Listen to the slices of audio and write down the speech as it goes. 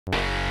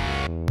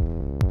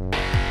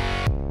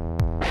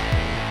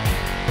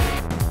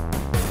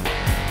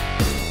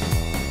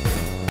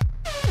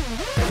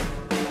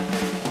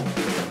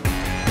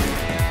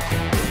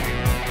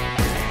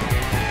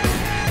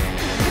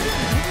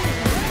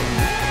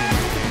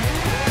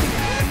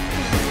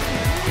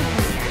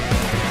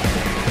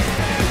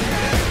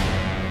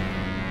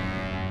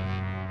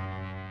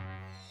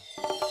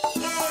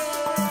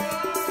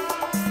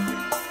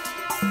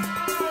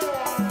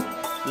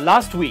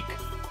Last week,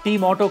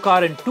 Team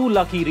Autocar and two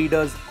lucky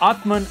readers,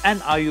 Atman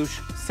and Ayush,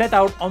 set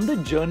out on the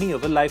journey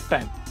of a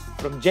lifetime.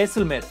 From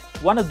Jaisalmer,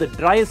 one of the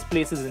driest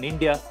places in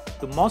India,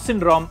 to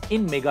Mawsynram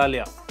in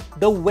Meghalaya,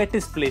 the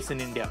wettest place in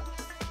India.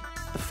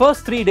 The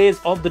first 3 days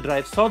of the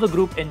drive saw the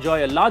group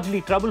enjoy a largely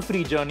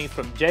trouble-free journey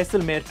from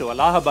Jaisalmer to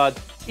Allahabad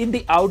in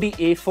the Audi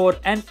A4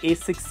 and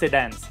A6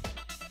 sedans.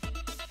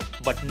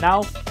 But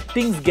now,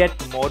 things get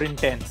more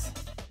intense.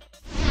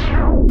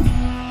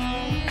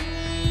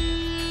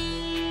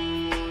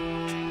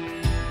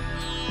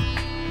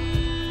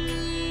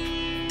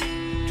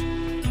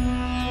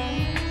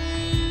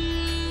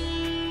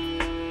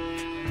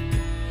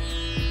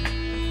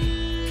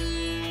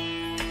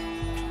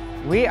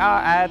 We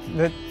are at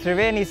the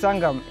Triveni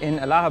Sangam in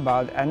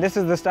Allahabad, and this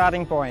is the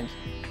starting point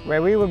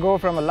where we will go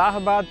from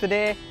Allahabad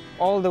today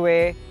all the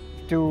way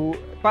to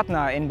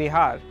Patna in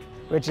Bihar,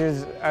 which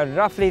is a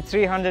roughly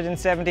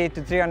 370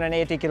 to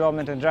 380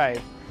 kilometer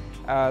drive.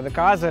 The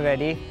cars are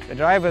ready, the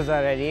drivers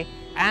are ready,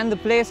 and the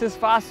place is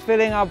fast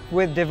filling up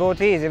with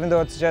devotees even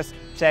though it's just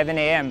 7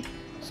 AM.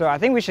 So I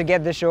think we should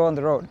get this show on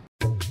the road.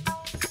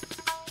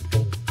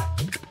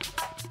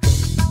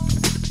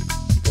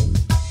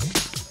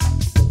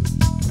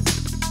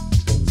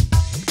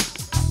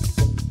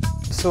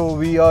 So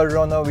we are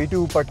on our way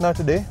to Patna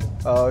today.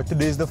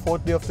 Today is the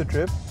 4th day of the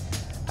trip,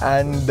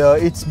 and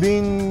it's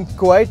been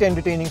quite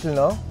entertaining till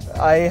now.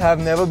 I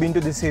have never been to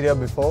this area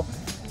before,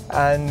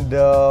 and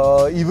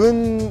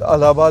even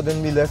Allahabad,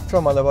 when we left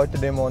from Allahabad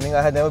today morning,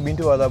 I had never been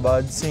to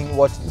Allahabad, seeing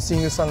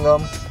the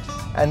Sangam,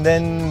 and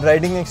then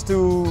riding next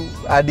to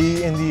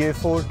Audi in the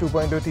A4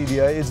 2.0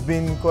 TDI. It's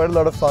been quite a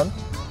lot of fun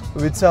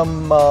with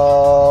some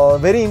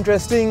very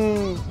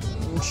interesting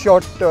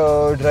short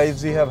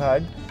drives we have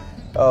had.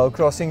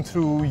 Crossing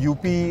through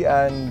UP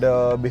and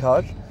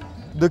Bihar.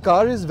 The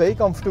car is very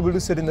comfortable to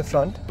sit in the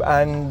front,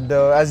 and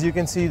as you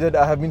can see that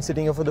I have been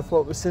sitting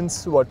here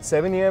since what,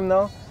 7 AM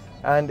now,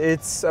 and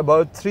it's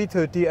about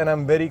 3:30 and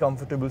I'm very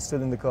comfortable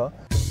still in the car.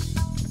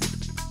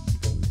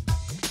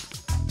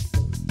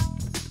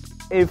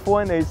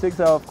 A4 and A6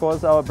 are of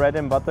course our bread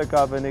and butter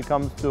car when it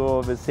comes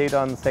to the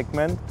sedan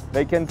segment.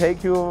 They can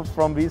take you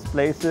from these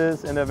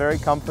places in a very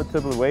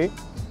comfortable way.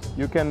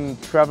 You can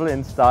travel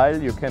in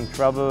style, you can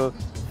travel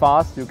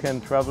fast, you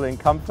can travel in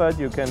comfort,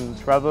 you can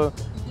travel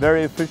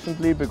very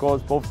efficiently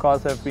because both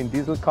cars have been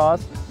diesel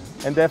cars.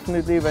 And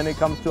definitely when it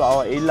comes to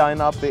our A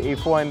lineup, the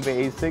A4 and the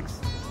A6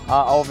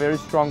 are our very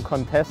strong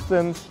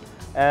contestants,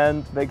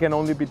 and they can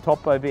only be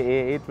topped by the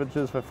A8, which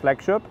is the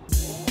flagship.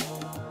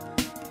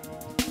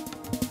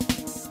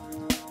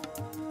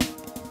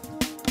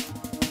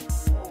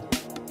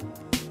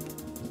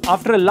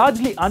 After a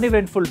largely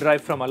uneventful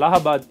drive from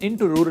Allahabad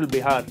into rural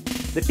Bihar,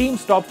 the team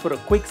stopped for a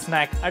quick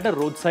snack at a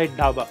roadside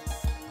dhaba,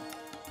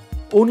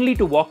 only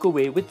to walk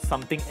away with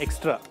something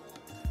extra.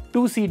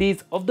 2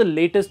 CDs of the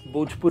latest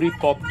Bhojpuri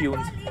pop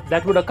tunes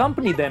that would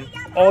accompany them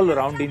all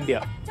around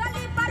India.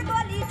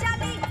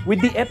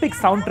 With the epic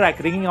soundtrack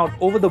ringing out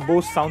over the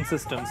Bose sound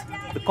systems,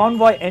 the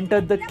convoy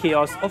entered the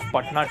chaos of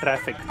Patna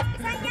traffic.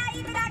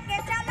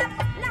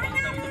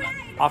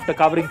 After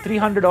covering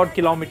 300 odd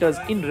kilometers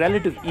in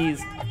relative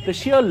ease, the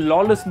sheer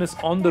lawlessness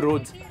on the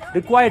roads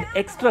required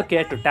extra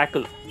care to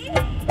tackle.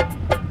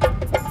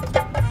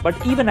 But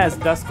even as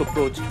dusk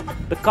approached,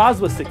 the cars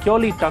were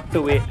securely tucked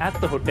away at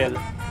the hotel,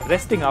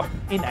 resting up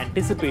in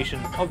anticipation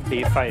of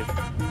day 5.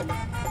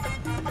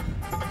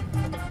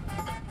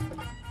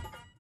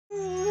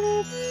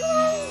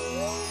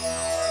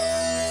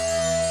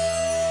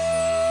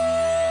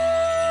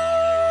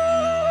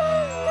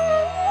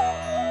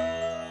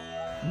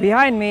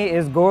 Behind me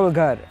is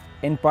Golghar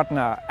in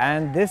Patna,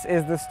 and this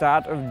is the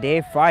start of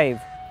day 5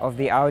 of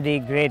the Audi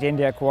Great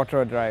India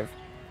Quattro Drive.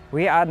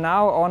 We are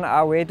now on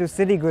our way to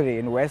Siliguri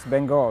in West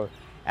Bengal,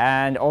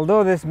 and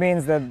although this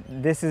means that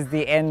this is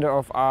the end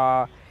of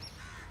our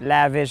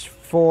lavish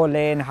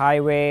 4-lane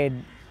highway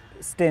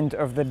stint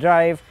of the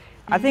drive,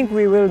 I think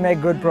we will make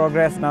good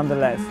progress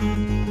nonetheless.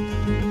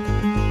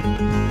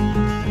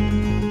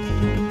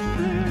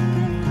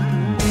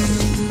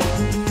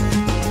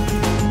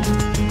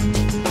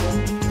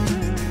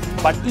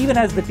 But even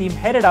as the team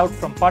headed out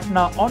from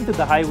Patna onto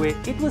the highway,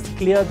 it was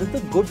clear that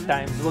the good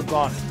times were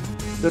gone.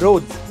 The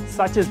roads,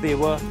 such as they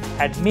were,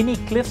 had mini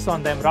cliffs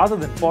on them rather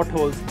than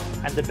potholes,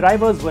 and the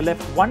drivers were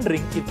left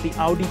wondering if the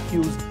Audi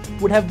Qs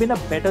would have been a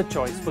better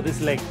choice for this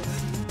leg.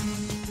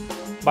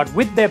 But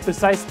with their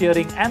precise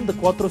steering and the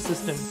Quattro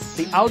system,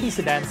 the Audi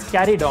sedans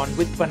carried on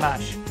with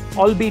panache,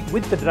 albeit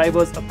with the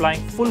drivers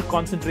applying full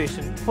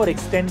concentration for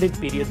extended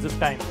periods of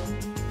time.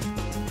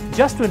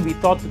 Just when we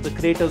thought that the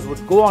craters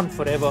would go on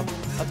forever,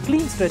 a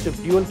clean stretch of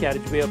dual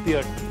carriageway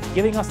appeared,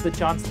 giving us the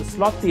chance to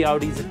slot the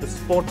Audis into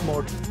sport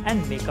mode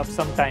and make up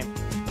some time.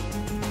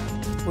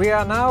 We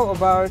are now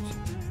about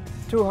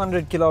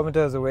 200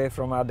 kilometers away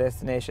from our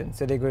destination,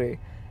 Siliguri.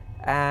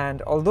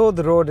 And although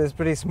the road is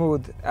pretty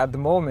smooth at the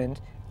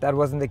moment, that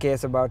wasn't the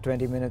case about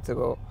 20 minutes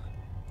ago.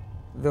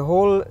 The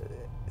whole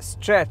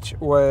stretch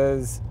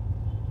was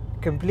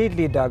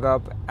completely dug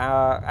up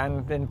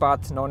and in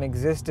parts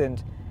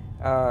non-existent,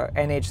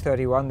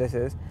 NH31 this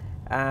is,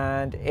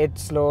 and it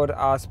slowed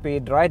our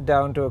speed right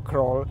down to a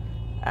crawl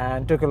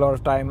and took a lot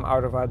of time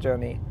out of our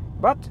journey.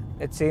 But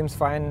it seems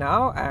fine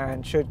now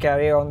and should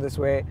carry on this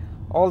way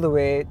all the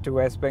way to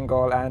West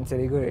Bengal and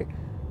Siliguri.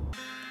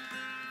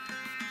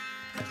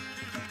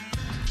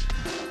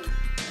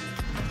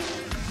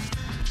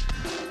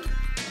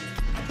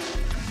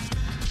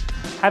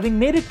 Having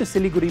made it to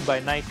Siliguri by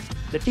night,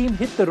 the team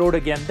hit the road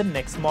again the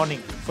next morning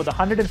for the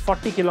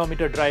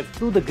 140-kilometer drive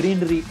through the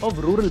greenery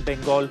of rural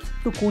Bengal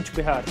to Cooch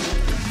Behar.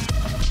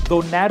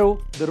 Though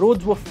narrow, the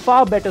roads were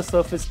far better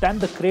surfaced than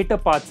the crater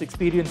paths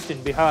experienced in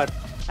Bihar,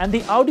 and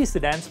the Audi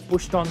sedans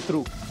pushed on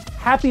through,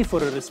 happy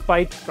for a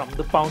respite from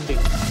the pounding.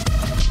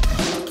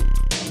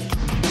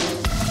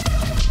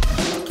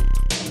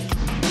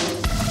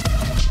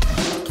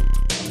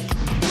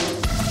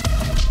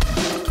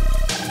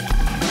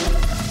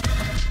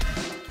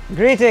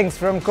 Greetings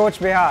from Cooch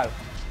Behar.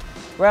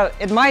 Well,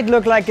 it might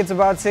look like it's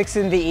about 6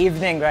 in the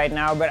evening right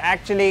now, but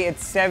actually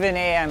it's 7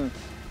 a.m.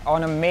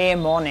 on a May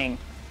morning.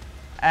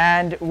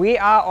 And we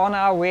are on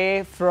our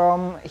way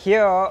from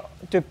here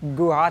to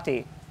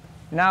Guwahati.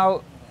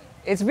 Now,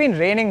 it's been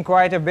raining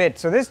quite a bit,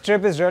 so this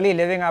trip is really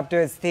living up to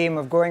its theme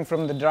of going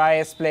from the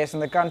driest place in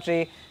the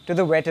country to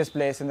the wettest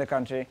place in the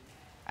country.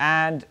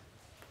 And,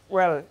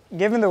 well,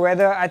 given the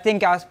weather, I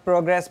think our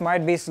progress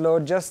might be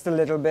slowed just a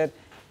little bit,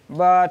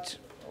 but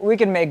we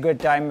can make good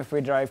time if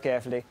we drive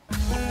carefully.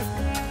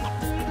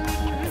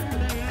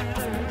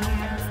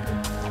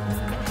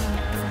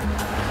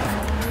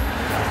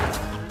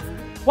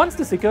 Once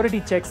the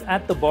security checks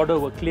at the border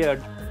were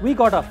cleared, we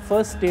got our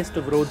first taste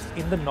of roads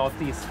in the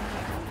northeast.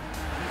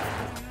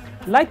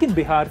 Like in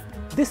Bihar,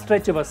 this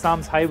stretch of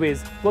Assam's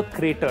highways were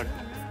cratered,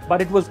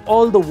 but it was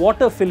all the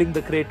water filling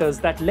the craters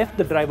that left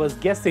the drivers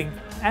guessing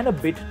and a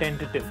bit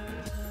tentative.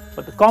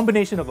 But the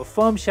combination of a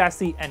firm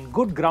chassis and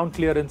good ground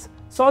clearance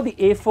saw the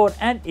A4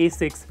 and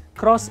A6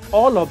 cross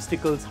all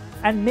obstacles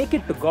and make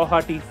it to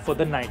Guwahati for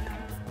the night.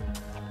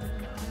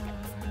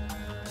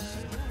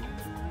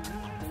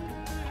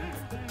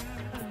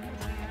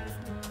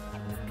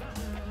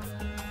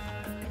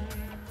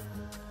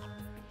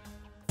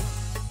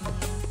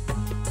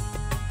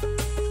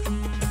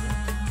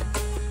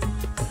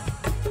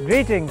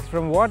 Greetings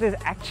from what is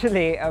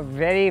actually a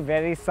very,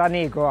 very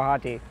sunny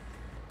Guwahati.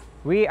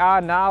 We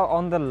are now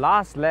on the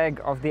last leg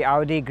of the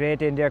Audi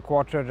Great India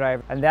Quattro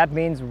Drive, and that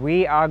means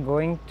we are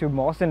going to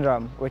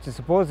Mawsynram, which is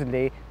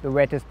supposedly the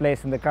wettest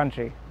place in the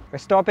country. We're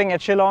stopping at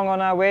Shillong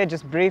on our way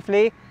just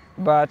briefly,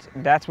 but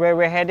that's where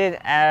we're headed,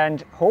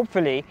 and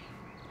hopefully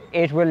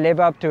it will live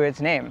up to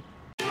its name.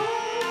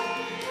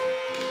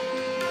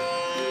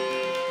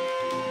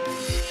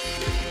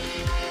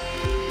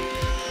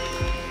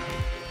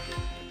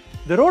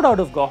 The road out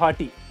of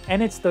Guwahati,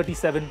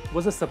 NH37,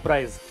 was a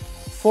surprise.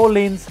 4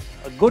 lanes,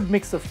 a good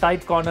mix of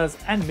tight corners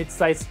and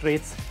mid-sized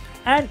straights,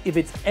 and if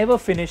it's ever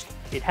finished,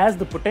 it has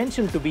the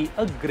potential to be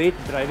a great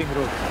driving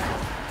road.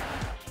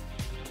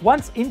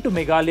 Once into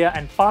Meghalaya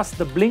and past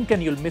the blink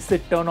and you'll miss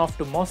it turn off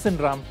to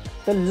Mawsynram,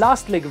 the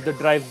last leg of the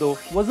drive though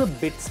was a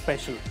bit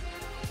special.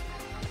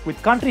 With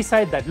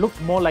countryside that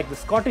looked more like the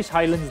Scottish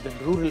Highlands than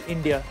rural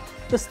India,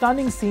 the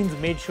stunning scenes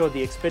made sure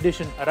the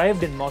expedition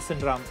arrived in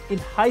Mawsynram in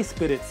high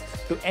spirits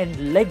to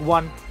end leg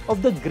 1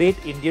 of the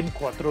Great Indian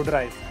Quattro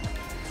Drive.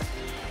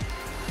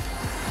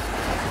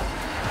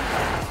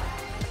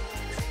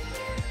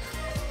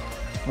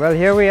 Well,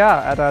 here we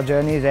are at our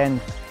journey's end.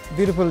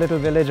 Beautiful little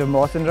village of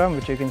Mawsynram,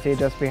 which you can see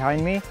just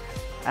behind me.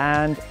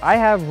 And I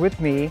have with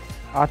me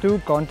our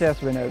 2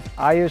 contest winners,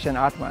 Ayush and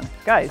Atman.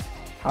 Guys,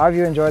 how have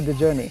you enjoyed the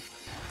journey?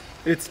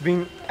 It's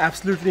been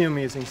absolutely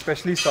amazing,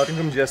 especially starting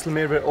from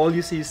Jaisalmer, where all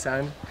you see is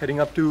sand, heading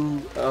up to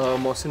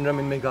Mawsynram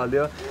in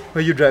Meghalaya,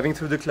 where you're driving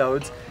through the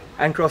clouds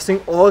and crossing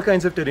all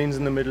kinds of terrains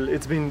in the middle.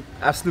 It's been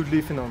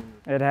absolutely phenomenal.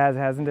 It has,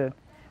 hasn't it?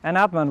 And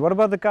Atman, what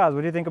about the cars?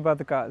 What do you think about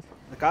the cars?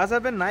 The cars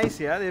have been nice,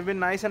 yeah. They've been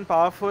nice and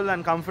powerful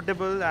and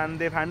comfortable, and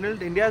they've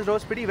handled India's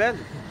roads pretty well.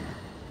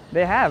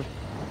 They have.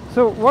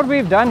 So what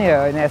we've done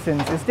here, in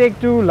essence, is take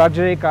 2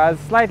 luxury cars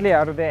slightly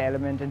out of their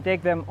element and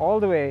take them all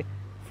the way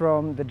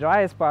from the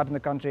driest part in the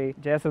country,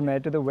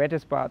 Jaisalmer, to the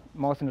wettest part,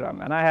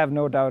 Mawsynram. And I have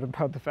no doubt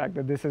about the fact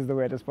that this is the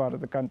wettest part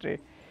of the country.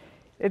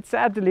 It's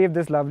sad to leave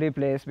this lovely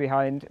place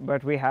behind,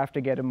 but we have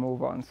to get a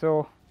move on.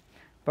 So,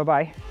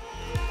 bye-bye.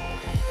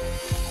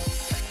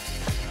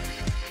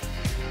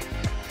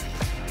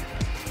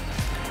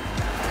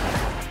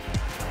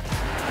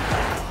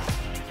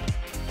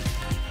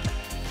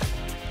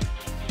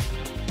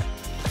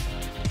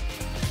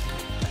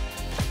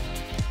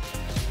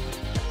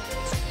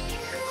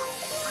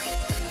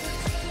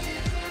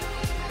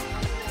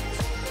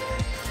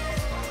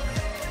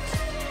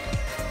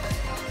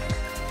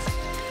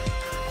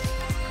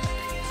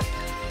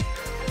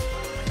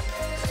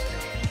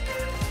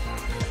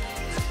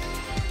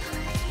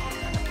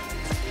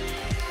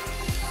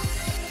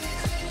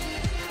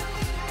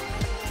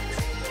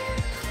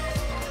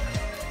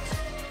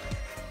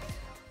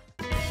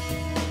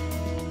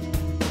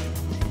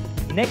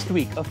 Next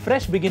week, a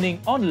fresh beginning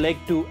on leg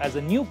 2 as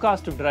a new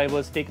cast of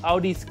drivers take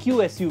Audi's Q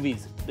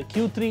SUVs, the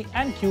Q3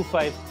 and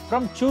Q5,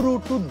 from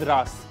Churu to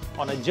Driest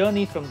on a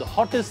journey from the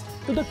hottest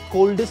to the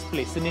coldest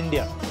place in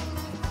India.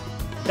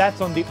 That's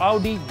on the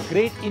Audi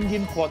Great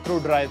Indian Quattro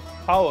Drive,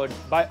 powered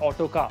by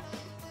Autocar.